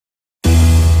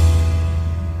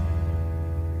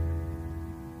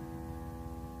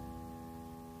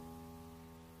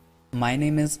my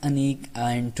name is Anik,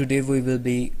 and today we will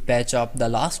be patch up the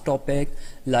last topic,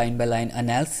 line by line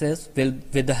analysis,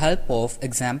 with the help of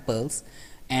examples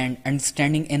and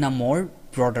understanding in a more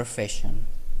broader fashion.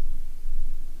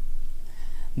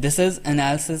 This is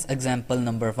analysis example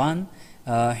number 1.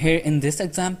 Here in this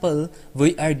example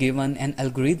we are given an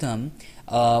algorithm.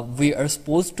 We are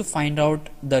supposed to find out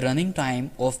the running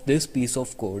time of this piece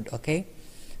of code. Okay,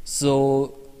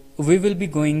 so we will be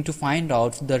going to find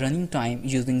out the running time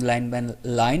using line by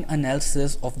line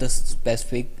analysis of the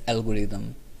specific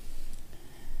algorithm.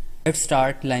 Let's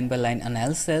start line by line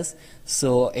analysis.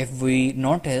 So if we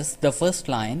notice the first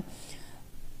line,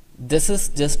 this is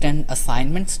just an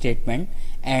assignment statement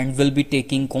and will be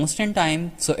taking constant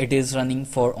time, so it is running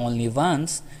for only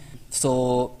once.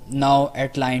 So now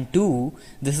at line 2,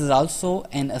 this is also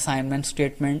an assignment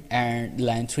statement, and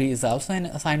line 3 is also an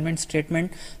assignment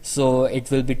statement, so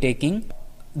it will be taking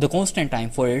the constant time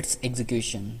for its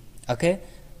execution. Okay,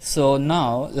 so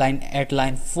now at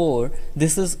line 4,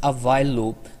 this is a while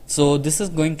loop, so this is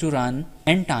going to run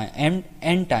n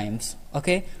times.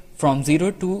 Okay, from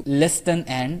 0 to less than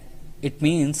n, it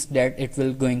means that it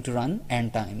will going to run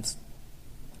n times,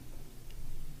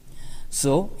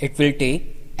 so it will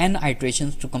take n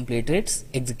iterations to complete its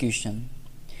execution.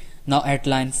 Now at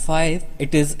line 5,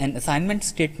 it is an assignment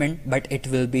statement, but it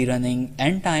will be running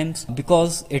n times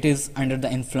because it is under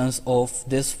the influence of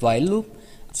this while loop.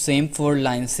 Same for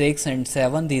line 6 and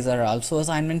 7, these are also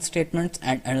assignment statements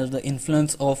and under the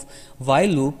influence of while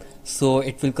loop, so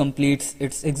it will complete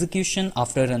its execution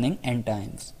after running n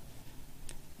times.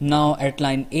 Now at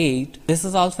line 8, this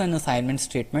is also an assignment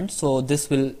statement, so this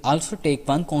will also take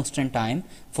one constant time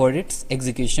for its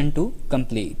execution to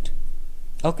complete.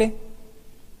 Okay,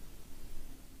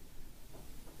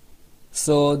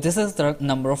 so this is the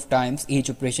number of times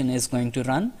each operation is going to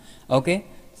run. Okay,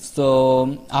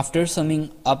 so after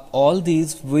summing up all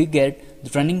these, we get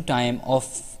the running time of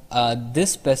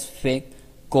this specific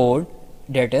code,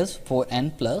 that is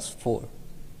 4n plus 4.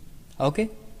 Okay,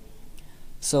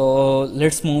 so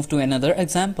let's move to another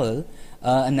example,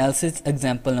 analysis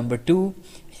example number 2.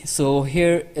 So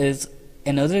here is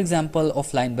another example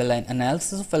of line by line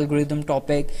analysis of algorithm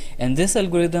topic. In this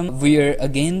algorithm, we are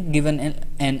again given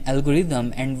an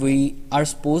algorithm and we are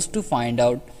supposed to find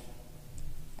out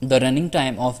the running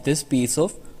time of this piece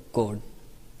of code.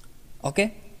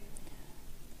 Okay,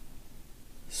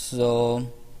 so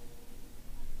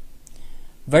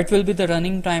what will be the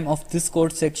running time of this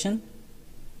code section?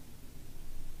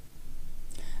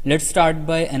 Let's start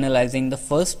by analyzing the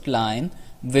first line,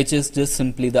 which is just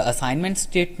simply the assignment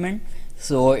statement.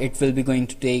 So it will be going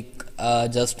to take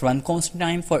just one constant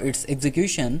time for its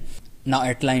execution. Now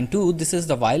at line 2, this is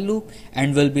the while loop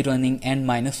and will be running n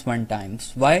minus 1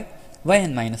 times. Why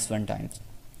n minus 1 times?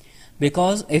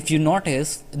 Because if you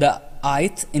notice, the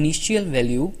ith initial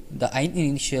value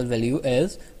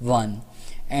is 1,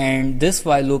 and this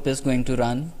while loop is going to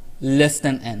run less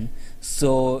than n.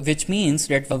 So which means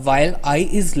that while I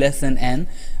is less than n,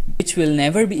 which will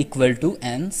never be equal to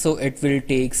n, so it will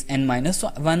take n minus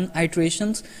 1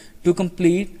 iterations to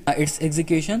complete its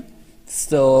execution.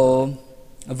 So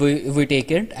we take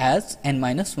it as n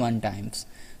minus 1 times.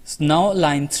 So now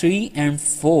line 3 and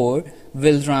 4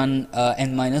 will run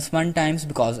n minus 1 times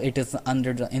because it is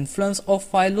under the influence of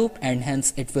while loop, and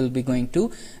hence it will be going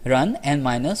to run n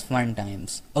minus 1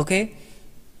 times. Okay,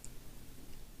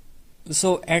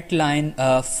 so at line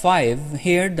 5,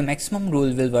 here the maximum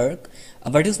rule will work.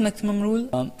 What is maximum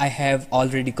rule? I have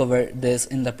already covered this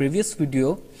in the previous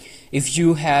video. If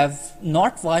you have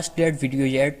not watched that video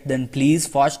yet, then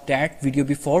please watch that video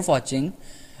before watching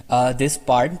this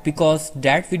part, because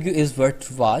that video is worth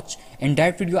to watch. In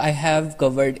that video I have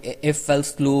covered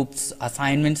if-else loops,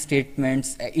 assignment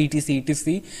statements,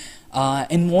 etc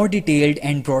in more detailed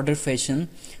and broader fashion,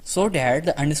 so that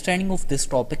the understanding of this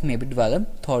topic may be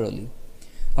developed thoroughly.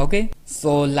 Okay,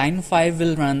 so line 5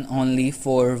 will run only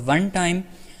for one time,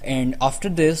 and after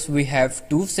this we have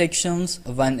two sections,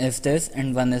 one is this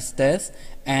and one is this,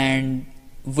 and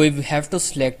we have to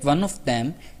select one of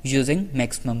them using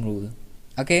maximum rule.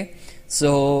 Okay,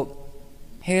 so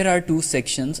here are two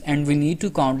sections and we need to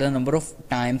count the number of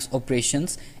times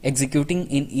operations executing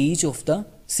in each of the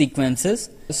sequences.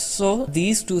 So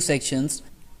these two sections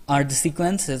are the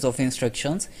sequences of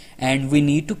instructions, and we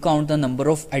need to count the number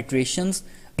of iterations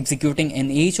executing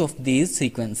in each of these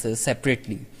sequences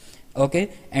separately.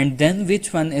 Okay, and then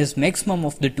which one is maximum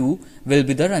of the two will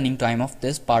be the running time of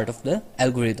this part of the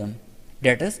algorithm,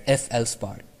 that is if-else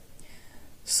part.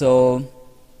 So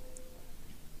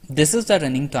this is the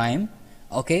running time.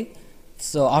 Okay,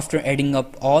 so after adding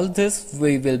up all this,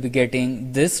 we will be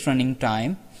getting this running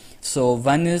time. So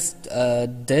one is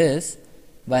this,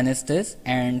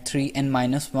 and 3n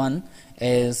minus 1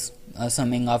 is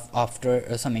summing up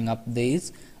after summing up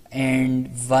these, and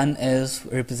 1 is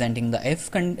representing the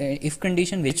if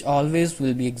condition, which always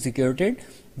will be executed.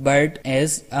 But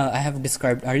as I have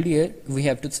described earlier, we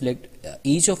have to select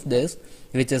each of this,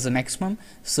 which is a maximum.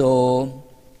 So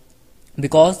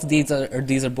because these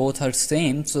are both are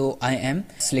same, so I am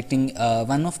selecting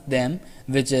one of them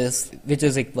which is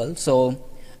equal. So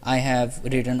I have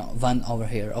written 1 over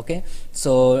here. Okay,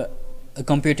 so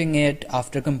computing it,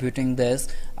 after computing this,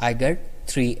 I get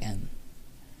 3n.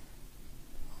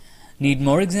 Need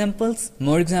more examples?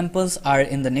 More examples are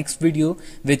in the next video,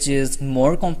 which is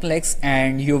more complex,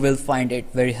 and you will find it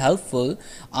very helpful.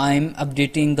 I'm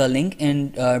updating the link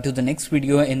in to the next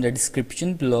video in the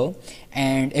description below,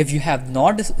 and if you have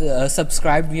not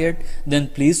subscribed yet, then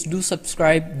please do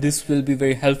subscribe. This will be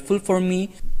very helpful for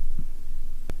me.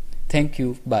 Thank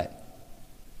you. Bye.